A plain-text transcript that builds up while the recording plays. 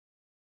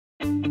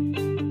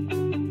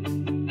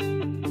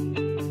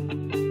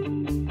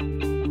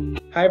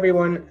Hi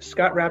everyone,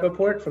 Scott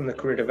Rappaport from the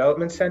Career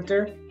Development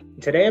Center.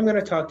 Today I'm going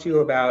to talk to you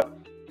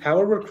about how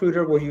a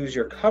recruiter will use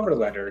your cover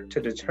letter to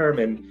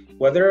determine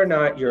whether or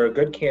not you're a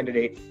good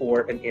candidate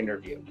for an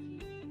interview.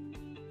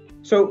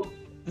 So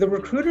the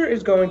recruiter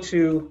is going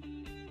to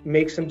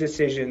make some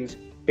decisions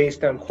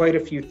based on quite a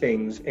few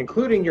things,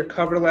 including your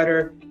cover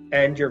letter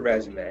and your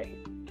resume.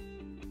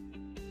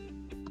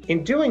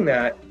 In doing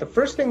that, the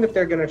first thing that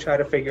they're going to try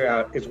to figure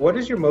out is what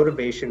is your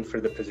motivation for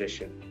the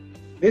position.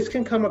 This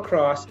can come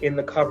across in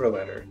the cover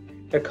letter.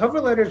 The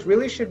cover letters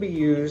really should be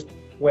used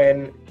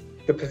when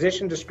the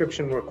position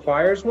description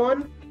requires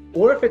one,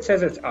 or if it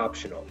says it's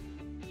optional.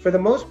 For the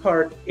most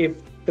part, if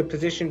the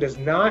position does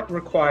not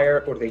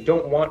require or they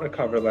don't want a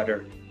cover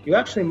letter, you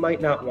actually might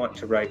not want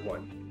to write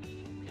one.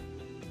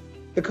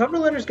 The cover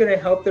letter is going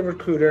to help the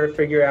recruiter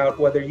figure out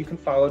whether you can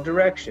follow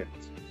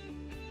directions.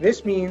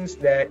 This means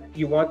that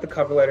you want the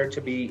cover letter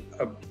to be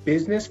a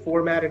business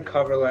formatted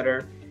cover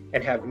letter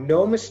and have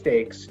no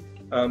mistakes.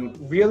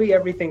 Really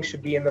everything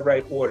should be in the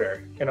right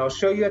order, and I'll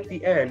show you at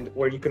the end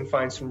where you can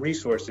find some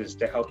resources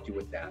to help you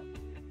with that.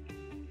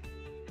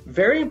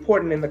 Very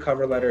important in the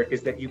cover letter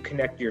is that you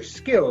connect your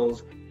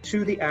skills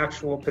to the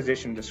actual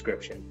position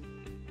description.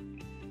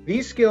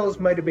 These skills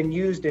might have been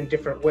used in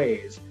different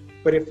ways,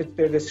 but if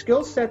they're the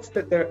skill sets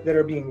that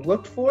are being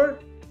looked for,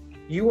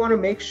 you want to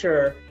make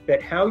sure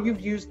that how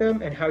you've used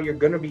them and how you're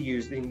going to be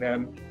using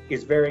them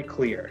is very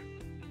clear.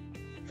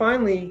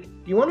 Finally,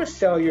 you want to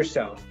sell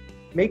yourself,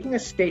 making a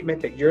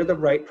statement that you're the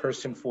right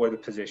person for the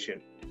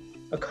position.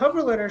 A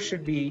cover letter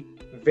should be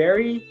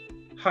very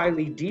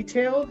highly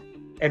detailed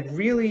and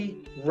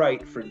really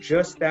right for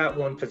just that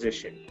one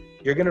position.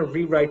 You're going to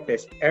rewrite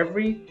this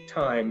every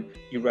time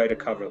you write a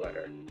cover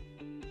letter.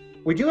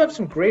 We do have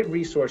some great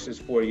resources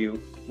for you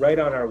right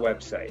on our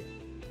website.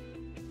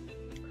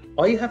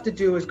 All you have to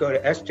do is go to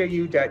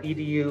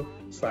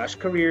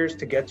sju.edu/careers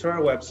to get to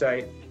our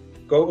website.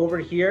 Go over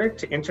here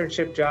to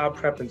Internship Job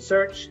Prep and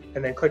Search,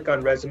 and then click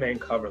on Resume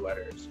and Cover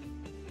Letters.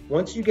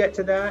 Once you get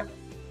to that,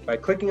 by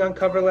clicking on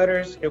Cover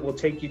Letters, it will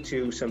take you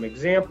to some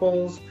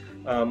examples,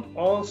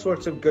 all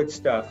sorts of good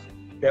stuff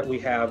that we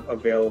have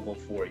available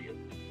for you.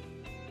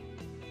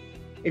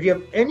 If you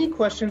have any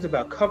questions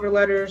about cover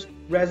letters,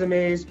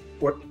 resumes,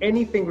 or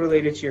anything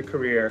related to your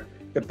career,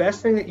 the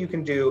best thing that you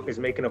can do is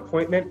make an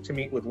appointment to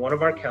meet with one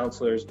of our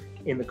counselors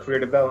in the Career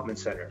Development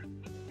Center.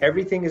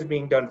 Everything is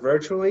being done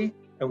virtually,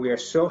 and we are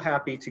so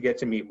happy to get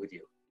to meet with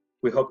you.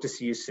 We hope to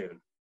see you soon.